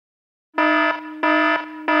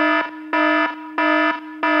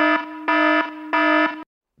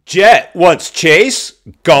Jett wants Chase,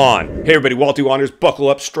 gone. Hey everybody, Walty Wanders, buckle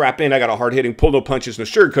up, strap in. I got a hard-hitting, pull no punches, no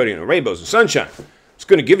sugarcoating, no rainbows, and sunshine. Just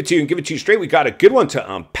going to give it to you and give it to you straight. We got a good one to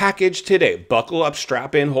unpackage today. Buckle up,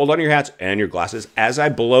 strap in, hold on your hats and your glasses as I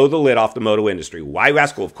blow the lid off the moto industry. Why, you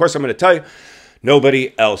ask? Well, of course I'm going to tell you.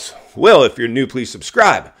 Nobody else will. If you're new, please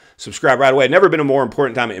subscribe. Subscribe right away. Never been a more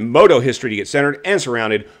important time in moto history to get centered and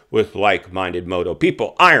surrounded with like-minded moto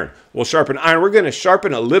people. Iron will sharpen iron. We're going to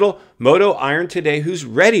sharpen a little moto iron today. Who's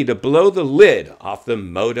ready to blow the lid off the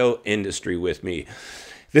moto industry with me?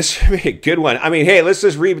 This should be a good one. I mean, hey, let's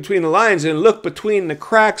just read between the lines and look between the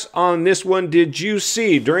cracks on this one. Did you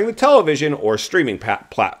see during the television or streaming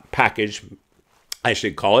package, I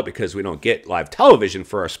should call it, because we don't get live television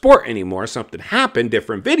for our sport anymore. Something happened,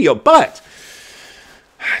 different video, but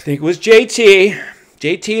I think it was JT.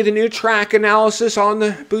 JT, the new track analysis on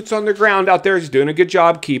the boots on the ground out there. He's doing a good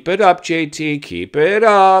job. Keep it up, JT. Keep it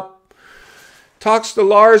up. Talks to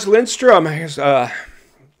Lars Lindstrom,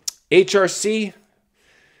 HRC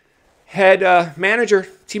head manager,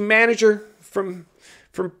 team manager, from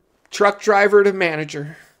truck driver to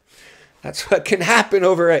manager. That's what can happen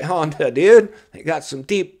over at Honda, dude. They got some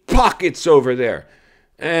deep pockets over there.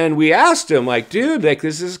 And we asked him, like, dude, like,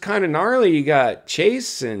 this is kind of gnarly. You got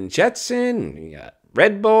Chase and Jetson, and you got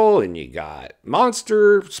Red Bull, and you got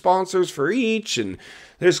Monster sponsors for each. And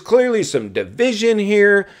there's clearly some division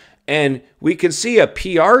here. And we can see a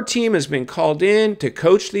PR team has been called in to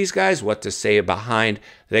coach these guys, what to say behind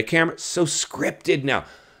the camera. So scripted now.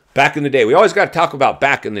 Back in the day, we always got to talk about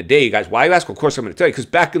back in the day, you guys. Why you ask? Well, of course, I'm going to tell you, because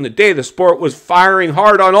back in the day, the sport was firing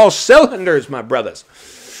hard on all cylinders, my brothers.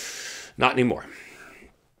 Not anymore.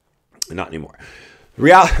 Not anymore.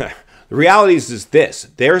 The reality is this.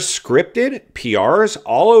 They're scripted PRs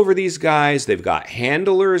all over these guys. They've got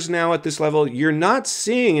handlers now at this level. You're not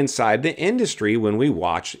seeing inside the industry when we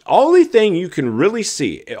watch. Only thing you can really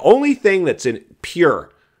see, only thing that's in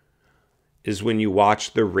pure, is when you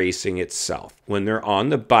watch the racing itself. When they're on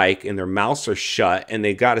the bike and their mouths are shut and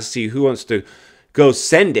they got to see who wants to go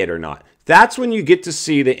send it or not. That's when you get to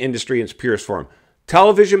see the industry in its purest form.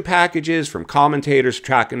 Television packages, from commentators,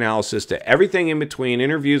 track analysis, to everything in between,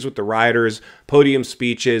 interviews with the riders, podium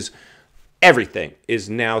speeches, everything is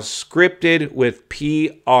now scripted with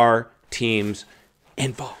PR teams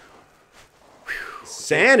involved.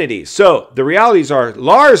 Sanity. So the realities are,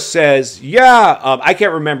 Lars says, yeah, I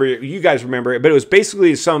can't remember, you guys remember it, but it was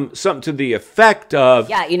basically something to the effect of,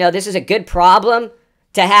 yeah, you know, this is a good problem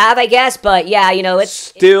to have, I guess, but yeah, you know, it's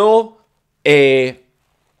still a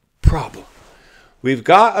problem. We've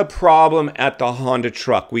got a problem at the Honda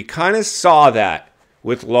truck. We kind of saw that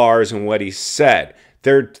with Lars and what he said.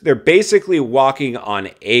 They're basically walking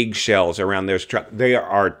on eggshells around their truck. There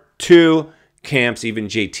are two camps. Even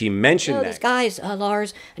JT mentioned that. These guys,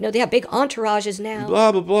 Lars, I know they have big entourages now.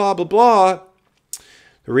 Blah, blah, blah, blah, blah.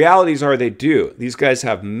 The realities are they do. These guys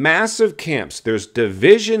have massive camps. There's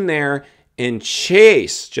division there, and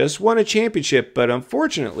Chase just won a championship, but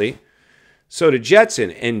unfortunately, so did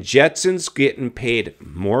Jetson, and Jetson's getting paid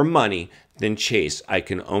more money than Chase. I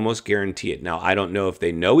can almost guarantee it. Now, I don't know if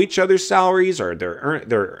they know each other's salaries or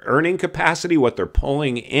their earning capacity, what they're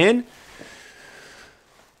pulling in.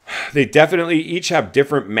 They definitely each have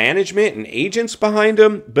different management and agents behind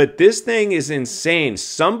them, but this thing is insane.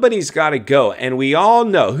 Somebody's got to go, and we all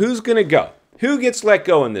know who's going to go. Who gets let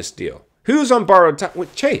go in this deal? Who's on borrowed time?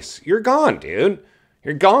 With Chase, you're gone, dude.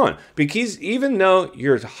 You're gone. Because even though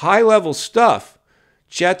you're high-level stuff,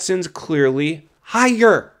 Jetson's clearly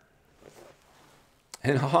higher.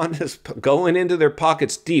 And Honda's going into their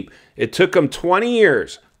pockets deep. It took them 20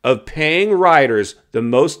 years of paying riders the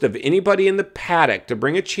most of anybody in the paddock to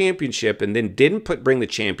bring a championship, and then didn't bring the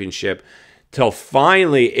championship till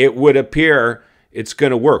finally it would appear it's going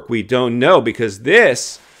to work. We don't know, because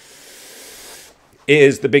this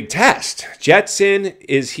is the big test. Jetson,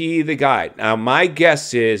 is he the guy? Now, my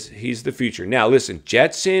guess is he's the future. Now, listen,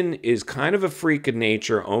 Jetson is kind of a freak of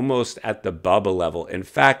nature, almost at the Bubba level. In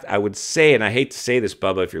fact, I would say, and I hate to say this,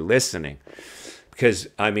 Bubba, if you're listening, because,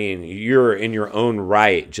 I mean, you're in your own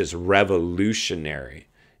right just revolutionary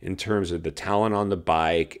in terms of the talent on the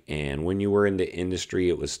bike. And when you were in the industry,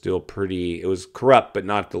 it was still pretty, it was corrupt, but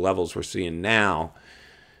not the levels we're seeing now.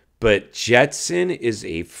 But Jetson is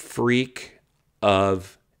a freak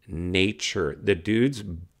of nature. The dude's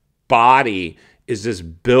body is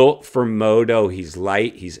just built for moto. He's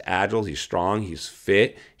light, he's agile, he's strong, he's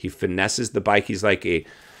fit. He finesses the bike. He's like a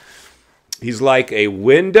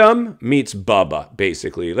Wyndham meets Bubba,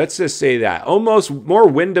 basically. Let's just say that. Almost more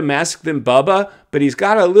Wyndham-esque than Bubba, but he's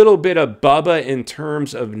got a little bit of Bubba in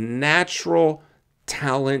terms of natural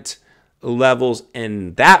talent, levels,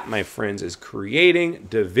 and that, my friends, is creating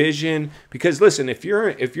division. Because listen, if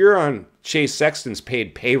you're on Chase Sexton's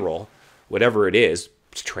paid payroll, whatever it is,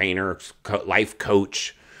 trainer, life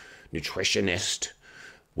coach, nutritionist,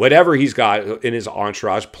 whatever he's got in his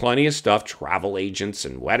entourage, plenty of stuff, travel agents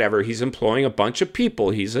and whatever, he's employing a bunch of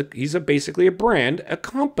people. He's basically a brand, a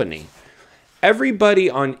company. Everybody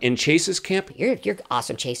in Chase's camp, You're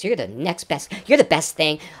awesome, Chase. You're the next best. You're the best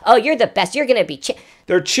thing. Oh, you're the best. You're gonna be.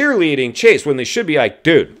 They're cheerleading Chase when they should be like,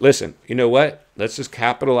 dude, listen, you know what? Let's just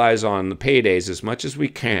capitalize on the paydays as much as we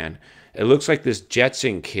can. It looks like this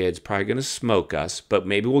Jetson kid's probably going to smoke us, but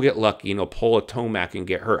maybe we'll get lucky and he'll pull a Tomac and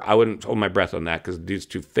get hurt. I wouldn't hold my breath on that because the dude's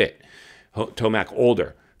too fit. Tomac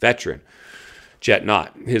older, veteran. Jett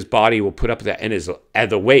not. His body will put up with that,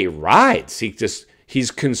 and the way he rides,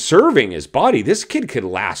 he's conserving his body. This kid could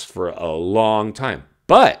last for a long time.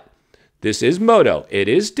 But this is moto. It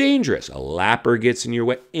is dangerous. A lapper gets in your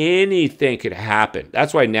way. Anything could happen.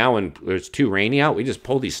 That's why now when it's too rainy out, we just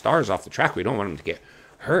pull these stars off the track. We don't want them to get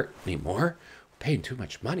hurt anymore. We're paying too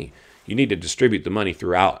much money. You need to distribute the money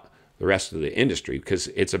throughout the rest of the industry because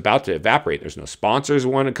it's about to evaporate. There's no sponsors who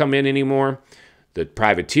want to come in anymore. The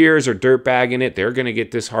privateers are dirtbagging it. They're going to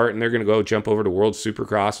get disheartened. They're going to go jump over to World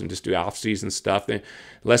Supercross and just do off-season stuff.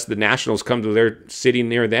 Unless the Nationals come to their city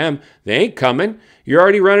near them, they ain't coming. You're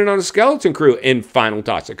already running on a skeleton crew. And final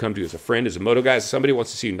thoughts I come to you as a friend, as a moto guy, as somebody who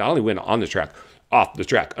wants to see you not only win on the track, off the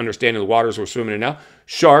track, understanding the waters we're swimming in now.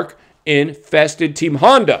 Shark-infested Team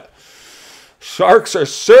Honda. Sharks are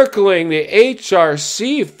circling the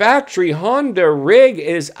HRC factory Honda rig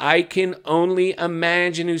as I can only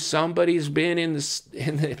imagine who somebody's been in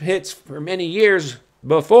the pits for many years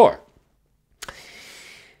before.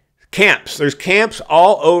 Camps. There's camps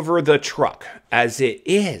all over the truck as it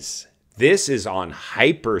is. This is on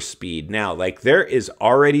hyperspeed now. Like there is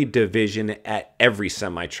already division at every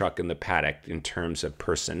semi-truck in the paddock in terms of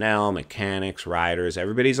personnel, mechanics, riders.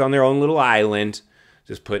 Everybody's on their own little island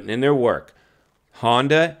just putting in their work.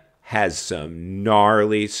 Honda has some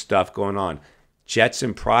gnarly stuff going on.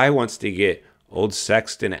 Jetson probably wants to get old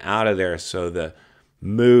Sexton out of there so the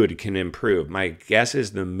mood can improve. My guess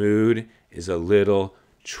is the mood is a little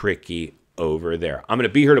tricky over there. I'm going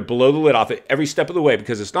to be here to blow the lid off it every step of the way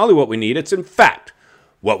because it's not only what we need, it's in fact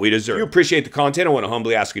what we deserve. If you appreciate the content, I want to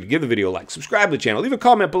humbly ask you to give the video a like, subscribe to the channel, leave a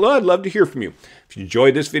comment below. I'd love to hear from you. If you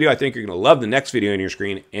enjoyed this video, I think you're going to love the next video on your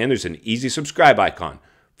screen, and there's an easy subscribe icon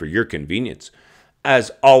for your convenience.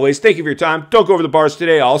 As always, thank you for your time. Don't go over the bars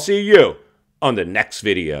today. I'll see you on the next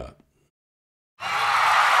video.